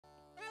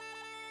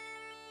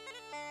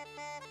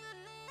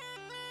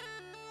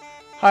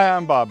Hi,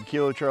 I'm Bob,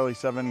 Kilo Charlie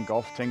 7,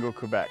 Golf Tango,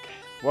 Quebec.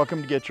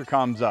 Welcome to Get Your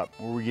Comms Up,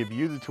 where we give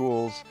you the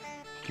tools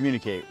to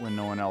communicate when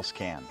no one else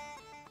can.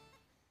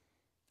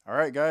 All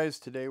right, guys,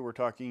 today we're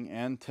talking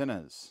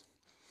antennas.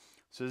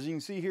 So as you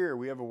can see here,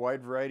 we have a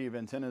wide variety of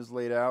antennas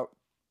laid out.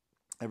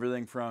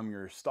 Everything from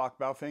your stock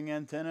Baofeng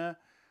antenna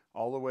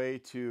all the way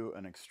to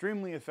an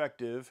extremely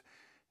effective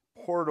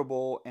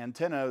portable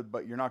antenna,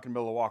 but you're not going to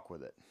be able to walk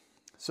with it.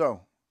 So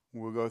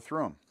we'll go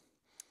through them.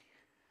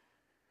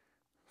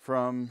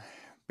 From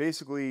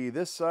basically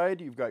this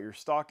side, you've got your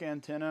stock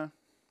antenna,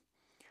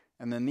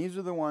 and then these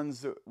are the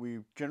ones that we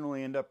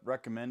generally end up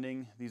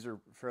recommending. These are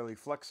fairly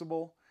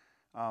flexible,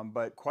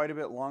 but quite a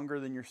bit longer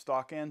than your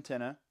stock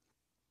antenna.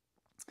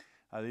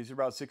 These are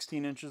about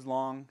 16 inches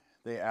long.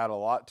 They add a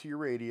lot to your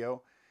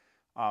radio.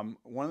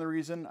 One of the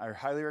reasons I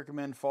highly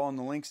recommend following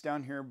the links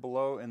down here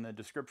below in the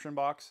description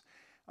box.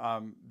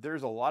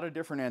 There's a lot of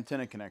different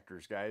antenna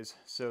connectors, guys.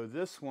 So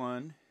this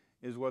one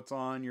is what's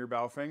on your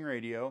Baofeng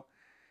radio.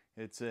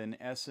 It's an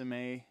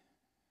SMA,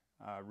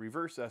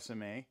 reverse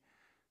SMA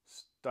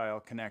style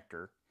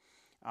connector.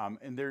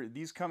 And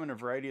these come in a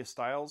variety of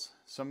styles.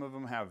 Some of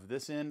them have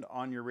this end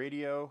on your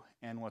radio,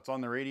 and what's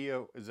on the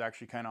radio is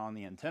actually kind of on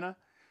the antenna.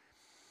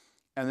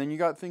 And then you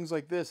got things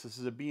like this. This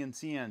is a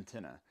Bnc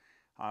antenna.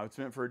 It's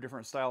meant for a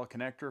different style of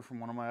connector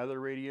from one of my other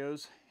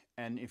radios.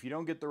 And if you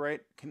don't get the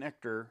right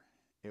connector,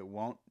 it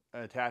won't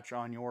attach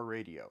on your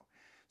radio.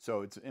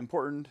 So it's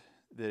important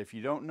that if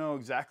you don't know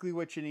exactly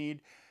what you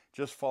need,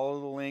 just follow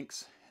the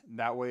links.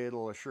 That way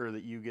it'll assure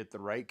that you get the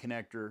right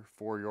connector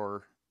for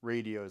your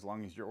radio as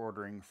long as you're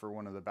ordering for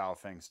one of the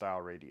Baofeng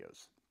style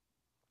radios.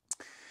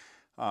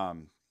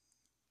 And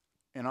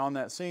on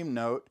that same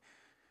note,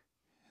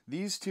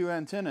 these two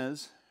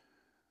antennas,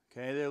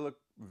 okay, they look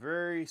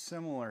very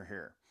similar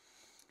here.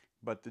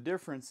 But the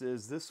difference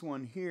is this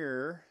one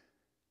here,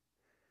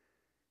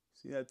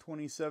 see that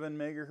 27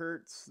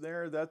 megahertz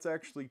there? That's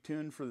actually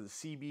tuned for the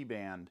CB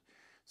band.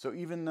 So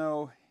even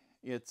though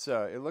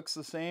it looks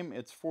the same,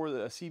 it's for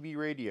a CB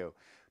radio,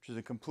 which is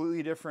a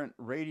completely different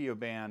radio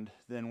band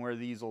than where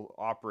these will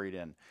operate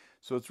in.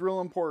 So it's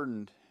real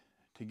important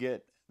to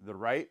get the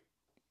right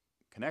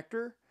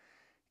connector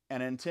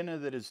and antenna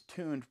that is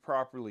tuned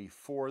properly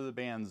for the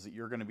bands that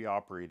you're going to be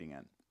operating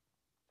in.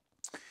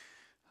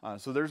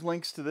 So there's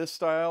links to this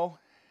style.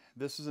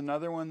 This is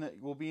another one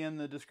that will be in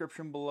the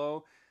description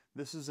below.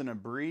 This is an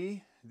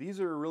Abri. These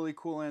are a really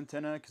cool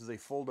antenna because they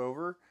fold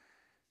over.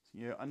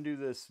 You undo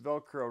this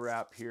Velcro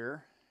wrap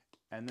here,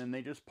 and then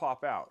they just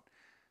pop out.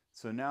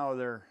 So now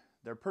they're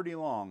pretty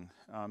long.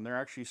 They're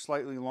actually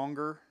slightly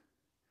longer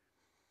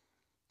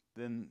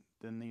than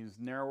these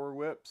narrower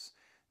whips.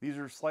 These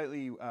are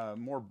slightly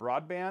more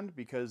broadband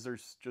because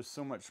there's just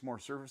so much more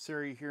surface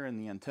area here in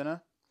the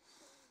antenna.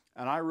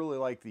 And I really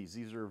like these.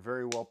 These are a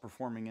very well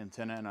performing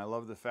antenna, and I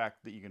love the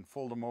fact that you can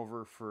fold them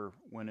over for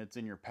when it's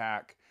in your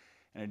pack,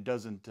 and it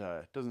doesn't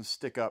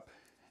stick up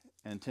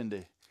and tend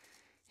to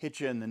hit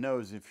you in the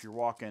nose if you're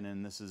walking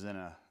and this is in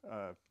a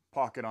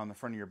pocket on the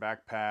front of your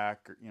backpack,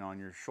 or, you know, on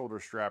your shoulder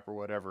strap or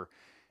whatever.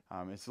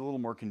 It's a little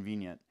more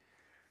convenient.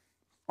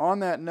 On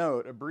that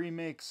note, Abri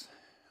makes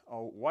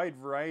a wide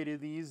variety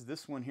of these.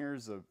 This one here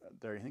is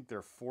I think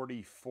they're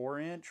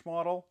 44-inch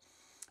model.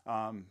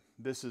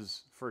 This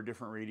is for a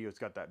different radio. It's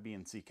got that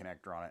Bnc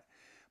connector on it.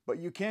 But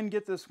you can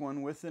get this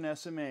one with an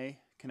SMA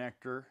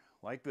connector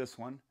like this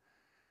one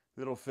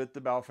that'll fit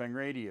the Baofeng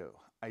radio.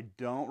 I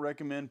don't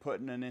recommend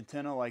putting an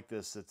antenna like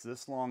this that's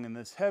this long and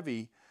this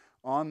heavy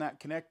on that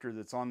connector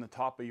that's on the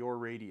top of your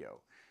radio.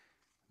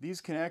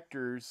 These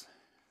connectors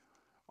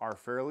are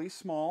fairly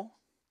small,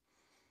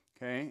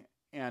 okay,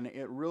 and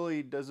it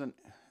really doesn't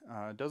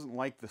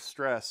like the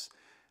stress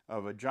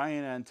of a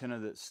giant antenna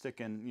that's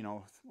sticking, you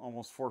know,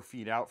 almost 4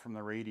 feet out from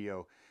the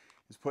radio.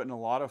 Is putting a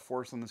lot of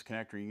force on this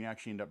connector. You can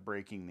actually end up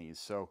breaking these.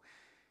 So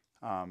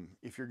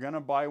if you're gonna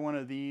buy one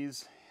of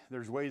these,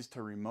 there's ways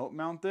to remote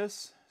mount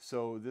this.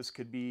 So this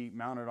could be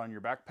mounted on your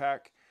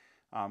backpack.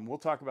 We'll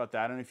talk about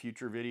that in a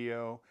future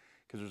video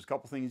because there's a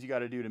couple things you got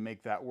to do to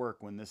make that work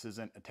when this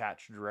isn't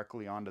attached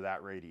directly onto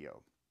that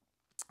radio.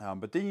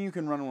 But then you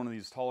can run one of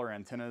these taller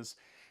antennas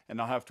and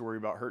not have to worry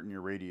about hurting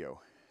your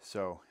radio.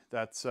 So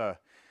that's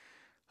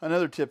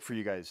another tip for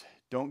you guys.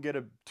 Don't get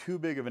too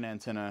big of an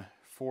antenna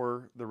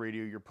for the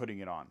radio you're putting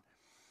it on.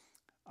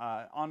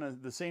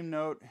 The same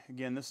note,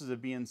 again, this is a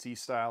Bnc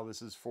style.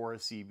 This is for a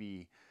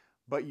CB.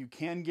 But you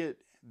can get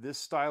this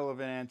style of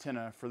an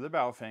antenna for the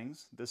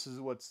Baofengs. This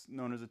is what's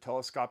known as a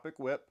telescopic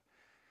whip.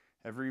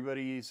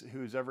 Everybody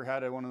who's ever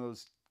had one of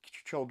those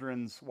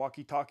children's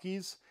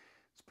walkie-talkies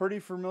is pretty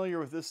familiar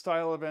with this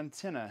style of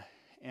antenna.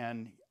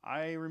 And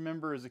I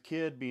remember as a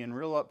kid being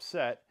real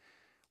upset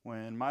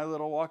when my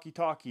little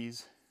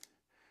walkie-talkies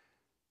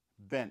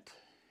bent.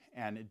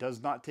 And it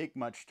does not take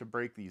much to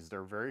break these.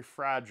 They're very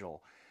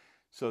fragile.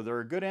 So they're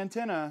a good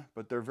antenna,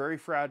 but they're very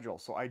fragile.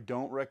 So I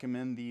don't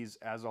recommend these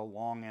as a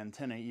long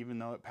antenna, even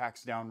though it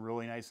packs down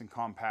really nice and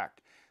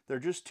compact. They're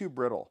just too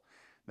brittle.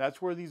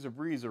 That's where these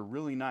Abris are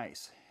really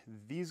nice.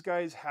 These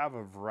guys have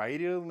a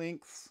variety of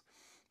lengths.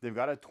 They've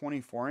got a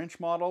 24-inch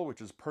model,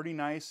 which is pretty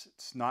nice.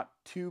 It's not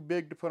too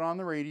big to put on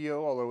the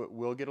radio, although it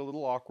will get a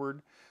little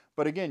awkward.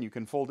 But again, you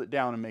can fold it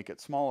down and make it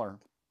smaller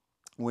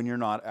when you're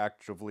not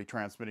actively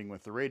transmitting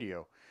with the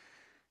radio.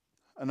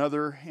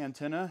 Another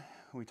antenna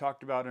we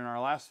talked about in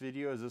our last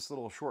video is this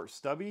little short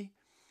stubby.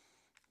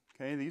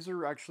 Okay, these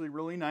are actually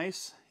really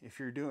nice if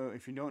you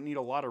don't need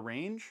a lot of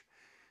range.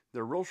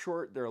 They're real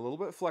short, they're a little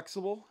bit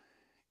flexible,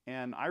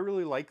 and I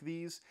really like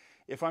these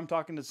if I'm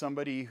talking to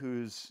somebody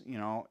who's, you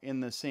know, in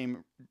the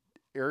same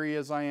area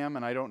as I am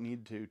and I don't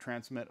need to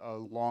transmit a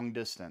long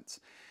distance.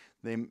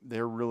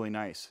 They're really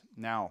nice.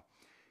 Now,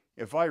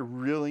 if I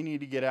really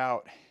need to get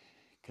out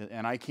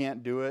and I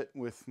can't do it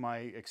with my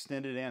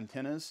extended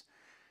antennas,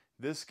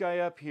 this guy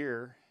up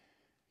here,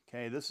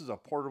 okay, this is a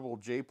portable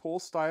J-pole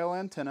style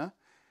antenna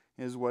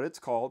is what it's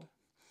called.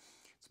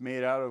 It's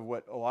made out of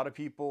what a lot of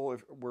people,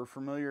 if we're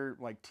familiar,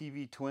 like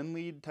TV twin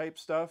lead type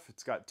stuff.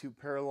 It's got 2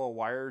 parallel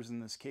wires in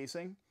this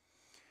casing.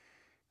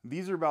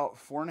 These are about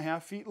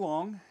 4.5 feet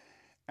long,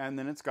 and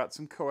then it's got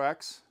some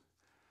coax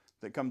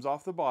that comes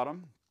off the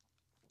bottom.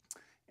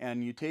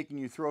 And you take and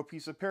you throw a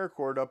piece of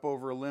paracord up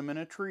over a limb in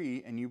a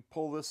tree, and you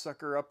pull this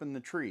sucker up in the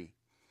tree.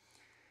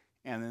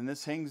 And then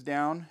this hangs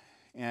down,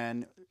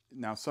 and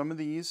now some of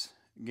these,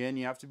 again,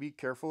 you have to be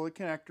careful of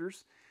the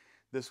connectors.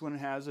 This one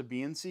has a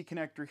Bnc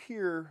connector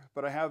here,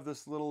 but I have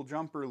this little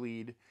jumper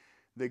lead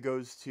that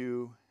goes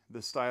to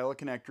the style of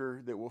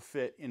connector that will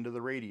fit into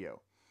the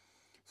radio.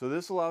 So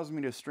this allows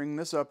me to string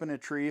this up in a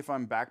tree if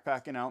I'm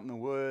backpacking out in the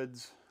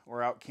woods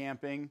or out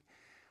camping.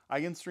 I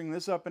can string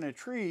this up in a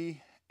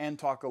tree and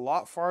talk a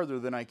lot farther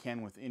than I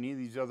can with any of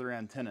these other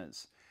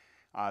antennas.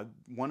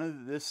 One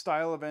of this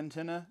style of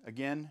antenna,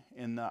 again,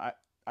 in the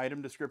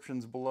item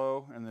descriptions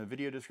below and the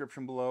video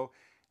description below,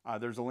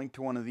 there's a link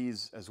to one of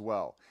these as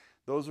well.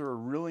 Those are a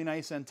really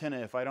nice antenna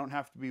if I don't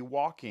have to be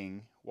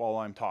walking while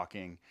I'm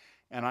talking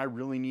and I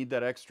really need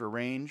that extra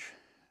range.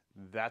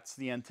 That's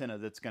the antenna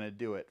that's going to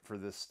do it for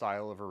this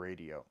style of a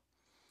radio.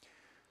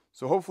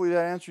 So hopefully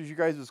that answers you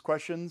guys'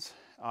 questions.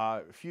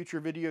 Future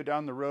video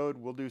down the road,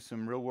 we'll do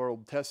some real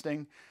world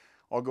testing.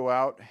 I'll go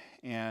out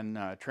and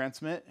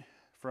transmit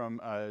from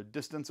a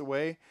distance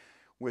away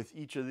with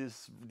each of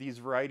these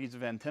varieties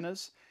of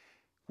antennas.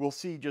 We'll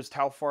see just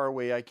how far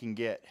away I can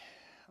get.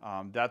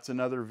 That's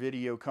another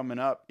video coming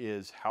up,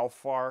 is how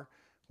far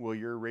will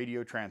your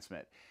radio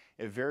transmit.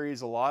 It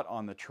varies a lot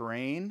on the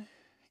terrain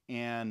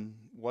and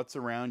what's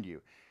around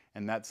you.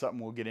 And that's something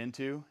we'll get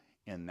into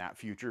in that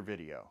future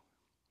video.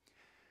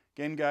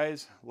 Again,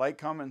 guys, like,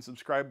 comment, and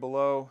subscribe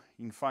below.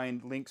 You can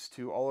find links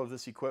to all of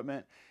this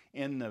equipment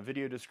in the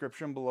video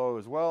description below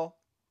as well.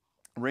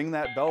 Ring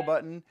that bell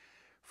button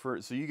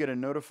so you get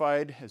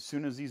notified as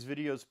soon as these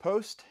videos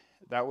post.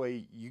 That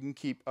way you can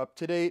keep up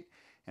to date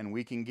and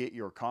we can get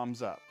your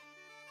comms up.